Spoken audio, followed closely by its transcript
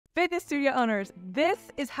Fitness studio owners, this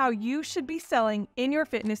is how you should be selling in your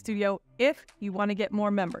fitness studio if you want to get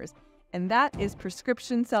more members. And that is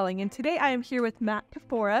prescription selling. And today I am here with Matt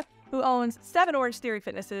Kafora, who owns 7 Orange Theory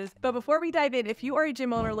Fitnesses. But before we dive in, if you are a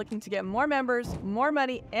gym owner looking to get more members, more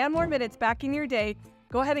money, and more minutes back in your day,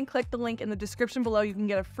 go ahead and click the link in the description below. You can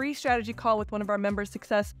get a free strategy call with one of our member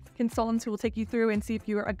success consultants who will take you through and see if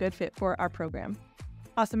you are a good fit for our program.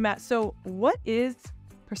 Awesome, Matt. So what is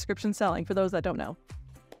prescription selling for those that don't know?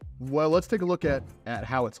 Well, let's take a look at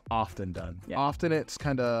how it's often done. Yeah. Often it's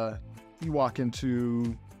kind of, you walk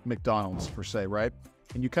into McDonald's per se, right?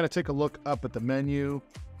 And you kind of take a look up at the menu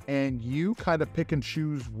and you kind of pick and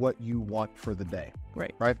choose what you want for the day.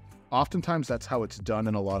 Right? Oftentimes that's how it's done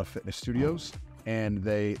in a lot of fitness studios. And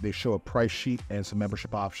they show a price sheet and some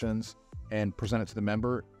membership options and present it to the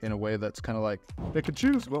member in a way that's kind of like, pick and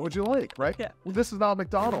choose, what would you like, right? Yeah. Well, this is not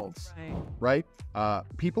McDonald's, right?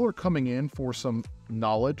 People are coming in for some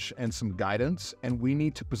knowledge and some guidance, and we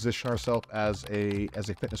need to position ourselves as a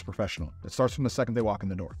fitness professional. It starts from the second they walk in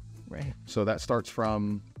the door. Right. So that starts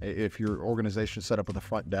from, if your organization is set up with a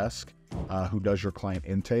front desk who does your client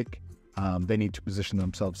intake, they need to position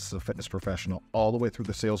themselves as a fitness professional all the way through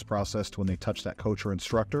the sales process to when they touch that coach or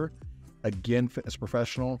instructor. Again, fitness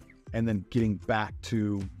professional, and then getting back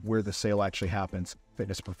to where the sale actually happens,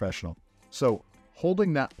 fitness professional. So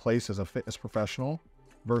holding that place as a fitness professional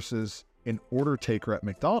versus an order taker at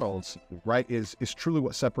McDonald's, right, is truly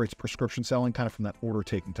what separates prescription selling kind of from that order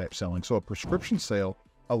taking type selling. So a prescription sale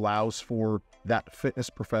allows for that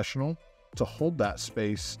fitness professional to hold that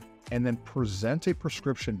space and then present a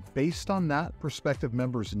prescription based on that prospective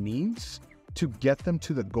member's needs to get them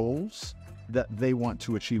to the goals that they want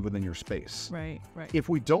to achieve within your space. Right. If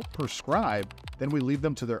we don't prescribe, then we leave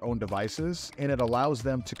them to their own devices, and it allows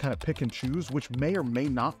them to kind of pick and choose, which may or may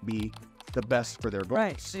not be the best for their goals.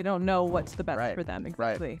 Right. They don't know what's the best for them.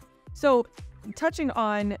 Exactly. Right. So touching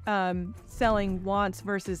on selling wants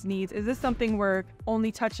versus needs, is this something we're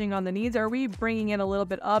only touching on the needs? Or are we bringing in a little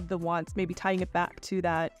bit of the wants, maybe tying it back to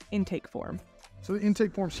that intake form? So the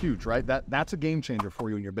intake form's huge, right? That's a game changer for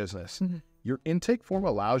you in your business. Mm-hmm. Your intake form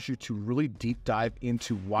allows you to really deep dive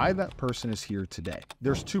into why that person is here today.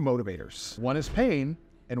 There's 2 motivators. One is pain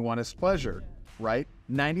and one is pleasure, right?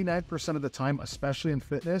 99% of the time, especially in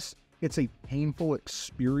fitness, it's a painful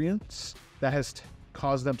experience that has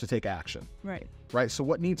caused them to take action. Right. So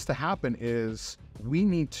what needs to happen is we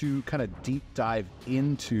need to kind of deep dive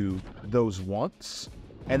into those wants,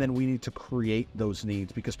 and then we need to create those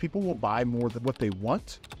needs, because people will buy more than what they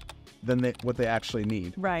want than what they actually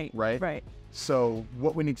need. Right. So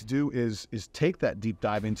what we need to do is take that deep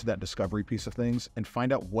dive into that discovery piece of things and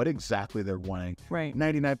find out what exactly they're wanting. Right.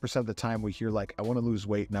 99% of the time we hear like, I want to lose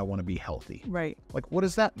weight and I want to be healthy. Right. Like, what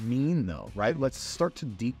does that mean though, right? Let's start to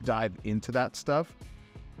deep dive into that stuff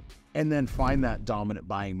and then find that dominant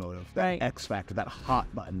buying motive, that X factor, that hot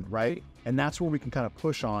button, right? And that's where we can kind of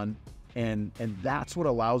push on, and that's what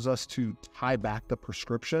allows us to tie back the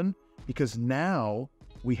prescription, because now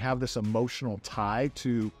we have this emotional tie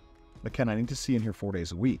to, McKenna, I need to see you in here 4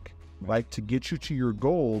 days a week, right? To get you to your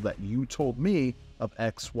goal that you told me of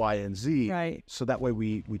X, Y, and Z. Right. So that way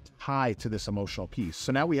we tie to this emotional piece.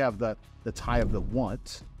 So now we have the tie of the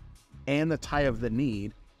want and the tie of the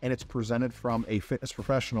need, and it's presented from a fitness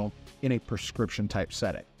professional in a prescription type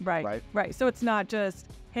setting. Right. So it's not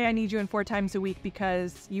just, hey, I need you in 4 times a week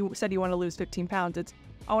because you said you want to lose 15 pounds. It's,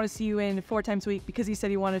 I want to see you in 4 times a week because you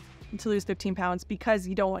said you wanted to lose 15 pounds because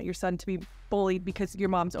you don't want your son to be bullied because your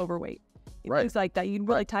mom's overweight. Things like that. You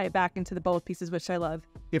really tie it back into the both pieces, which I love.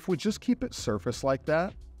 If we just keep it surface like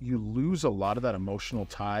that, you lose a lot of that emotional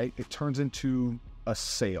tie. It turns into a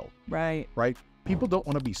sale. Right. People don't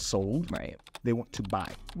want to be sold. Right. They want to buy.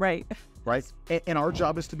 Right. And our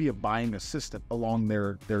job is to be a buying assistant along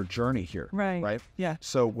their journey here. Right. Yeah.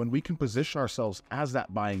 So when we can position ourselves as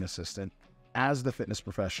that buying assistant, as the fitness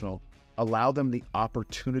professional, allow them the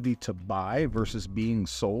opportunity to buy versus being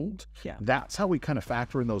sold. Yeah. That's how we kind of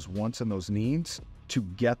factor in those wants and those needs to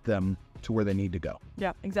get them to where they need to go.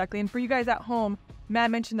 Yeah, exactly. And for you guys at home,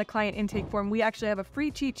 Matt mentioned the client intake form. We actually have a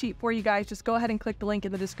free cheat sheet for you guys. Just go ahead and click the link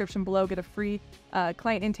in the description below, get a free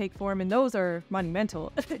client intake form. And those are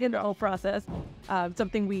monumental in the whole process.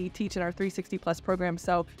 Something we teach in our 360 Plus program.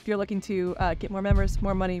 So if you're looking to get more members,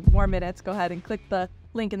 more money, more minutes, go ahead and click the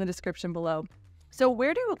link in the description below. So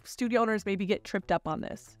where do studio owners maybe get tripped up on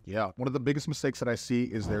this? Yeah, one of the biggest mistakes that I see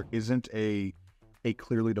is there isn't a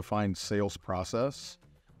clearly defined sales process.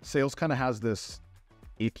 Sales kind of has this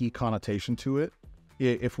icky connotation to it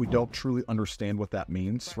if we don't truly understand what that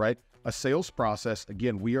means, right? A sales process,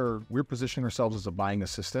 again, we're positioning ourselves as a buying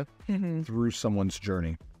assistant through someone's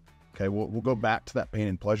journey. Okay, we'll go back to that pain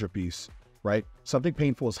and pleasure piece, right? Something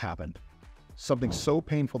painful has happened. Something so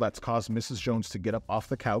painful that's caused Mrs. Jones to get up off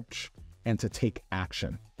the couch and to take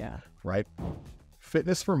action. Yeah. Right?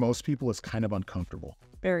 Fitness for most people is kind of uncomfortable.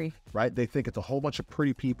 Very. Right? They think it's a whole bunch of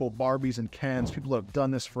pretty people, Barbies and Kens, people that have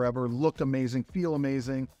done this forever, looked amazing, feel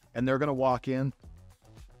amazing, and they're going to walk in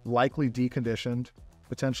likely deconditioned,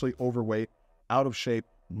 potentially overweight, out of shape,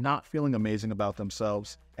 not feeling amazing about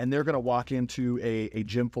themselves, and they're going to walk into a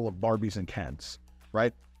gym full of Barbies and Kens,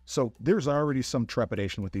 right? So there's already some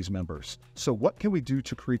trepidation with these members. So what can we do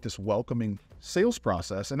to create this welcoming sales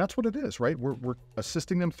process? And that's what it is, right? We're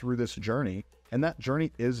assisting them through this journey, and that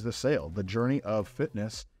journey is the sale. The journey of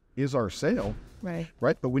fitness is our sale,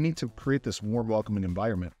 right? But we need to create this warm, welcoming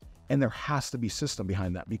environment, and there has to be system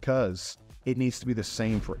behind that because it needs to be the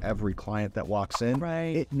same for every client that walks in.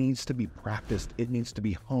 Right. It needs to be practiced. It needs to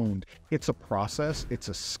be honed. It's a process. It's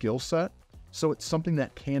a skill set. So it's something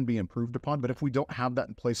that can be improved upon. But if we don't have that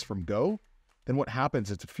in place from go, then what happens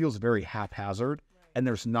is it feels very haphazard, and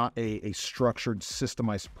there's not a structured,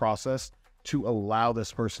 systemized process to allow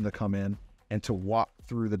this person to come in and to walk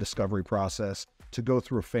through the discovery process, to go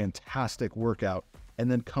through a fantastic workout, and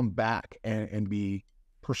then come back and be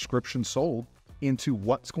prescription sold into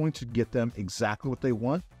what's going to get them exactly what they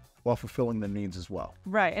want while fulfilling their needs as well.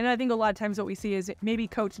 Right. And I think a lot of times what we see is maybe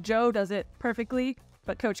Coach Joe does it perfectly,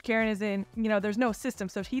 but Coach Karen is in, there's no system.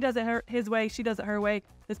 So he does it his way, she does it her way,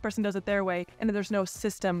 this person does it their way, and there's no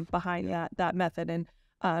system behind that method.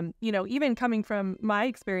 And, even coming from my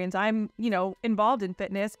experience, I'm, involved in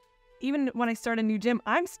fitness. Even when I start a new gym,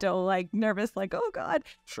 I'm still nervous, oh God,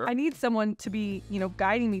 Sure. I need someone to be,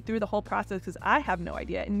 guiding me through the whole process because I have no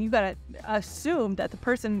idea. And you got to assume that the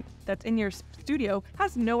person that's in your studio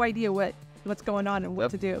has no idea what's going on and what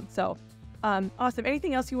to do. So awesome.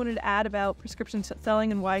 Anything else you wanted to add about prescription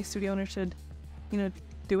selling and why studio owners should,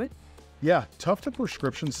 do it? Yeah. Tough to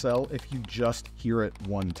prescription sell if you just hear it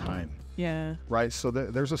one time. Yeah. Right. So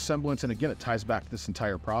there's a semblance, and again, it ties back to this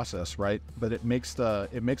entire process, right? But it makes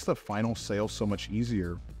the final sale so much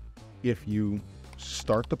easier if you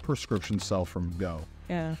start the prescription sell from go.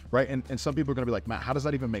 Yeah. Right. And some people are going to be like, Matt, how does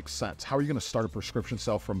that even make sense? How are you going to start a prescription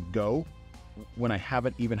sell from go when I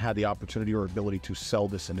haven't even had the opportunity or ability to sell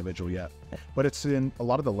this individual yet? But it's in a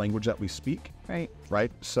lot of the language that we speak. Right.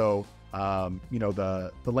 Right. So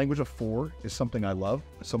the language of 4 is something I love.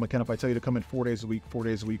 So McKenna, if I tell you to come in 4 days a week, 4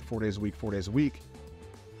 days a week, 4 days a week, 4 days a week,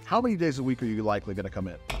 how many days a week are you likely going to come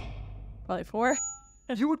in? Probably 4.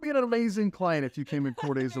 You would be an amazing client if you came in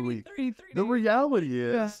 4 days a week. Three The reality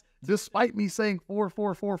is, despite me saying 4,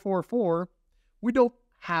 4, 4, 4, 4, we don't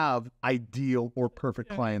have ideal or perfect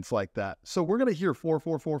clients like that. So we're going to hear 4,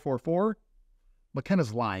 4, 4, 4, 4.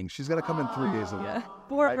 McKenna's lying. She's got to come in 3 days a week. Yeah.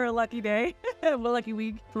 4 right? For a lucky day, a lucky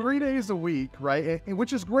week. 3 days a week, right?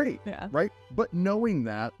 Which is great, yeah. Right? But knowing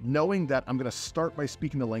that I'm going to start by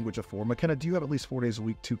speaking the language of 4. McKenna, do you have at least 4 days a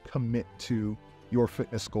week to commit to your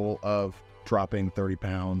fitness goal of dropping 30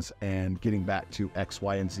 pounds and getting back to X,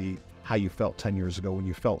 Y, and Z, how you felt 10 years ago when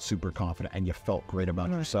you felt super confident and you felt great about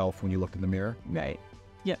yourself when you looked in the mirror? Right.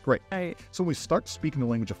 Yeah. Great. Right. So we start speaking the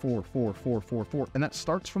language of 4, 4, 4, 4, 4, and that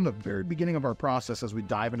starts from the very beginning of our process as we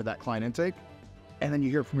dive into that client intake, and then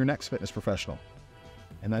you hear it from your next fitness professional,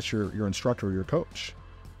 and that's your instructor or your coach,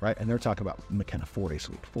 right? And they're talking about McKenna 4 days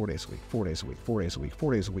a week, 4 days a week, 4 days a week, 4 days a week,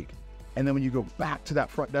 4 days a week, and then when you go back to that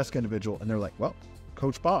front desk individual, and they're like, well,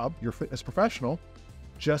 Coach Bob, your fitness professional,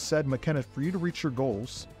 just said, McKenna, for you to reach your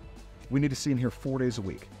goals, we need to see in here 4 days a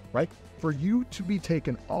week, right? For you to be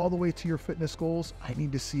taken all the way to your fitness goals, I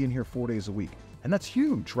need to see in here 4 days a week. And that's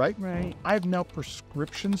huge, right? Right. I've now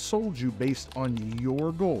prescription sold you based on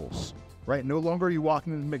your goals, right? No longer are you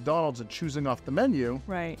walking into McDonald's and choosing off the menu.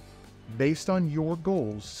 Right. Based on your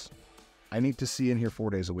goals, I need to see in here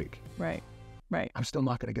 4 days a week. Right. Right. I'm still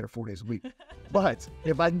not going to get her 4 days a week. But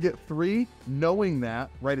if I can get 3, knowing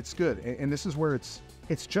that, right, it's good. And this is where it's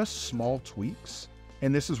just small tweaks.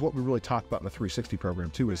 And this is what we really talk about in the 360 program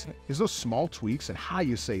too, is those small tweaks and how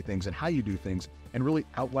you say things and how you do things and really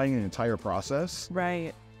outlining an entire process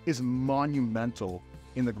is monumental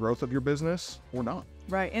in the growth of your business or not.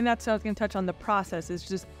 Right. And that's what I was going to touch on. The process is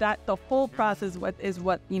just that the whole process is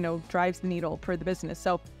what drives the needle for the business.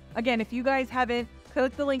 So again, if you guys haven't,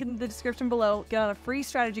 click the link in the description below, get on a free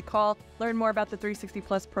strategy call, learn more about the 360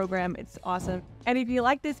 Plus program. It's awesome. And if you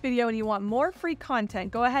like this video and you want more free content,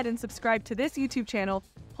 go ahead and subscribe to this YouTube channel,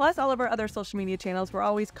 plus all of our other social media channels. We're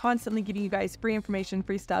always constantly giving you guys free information,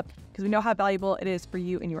 free stuff, because we know how valuable it is for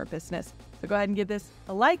you and your business. So go ahead and give this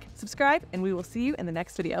a like, subscribe, and we will see you in the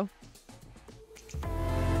next video.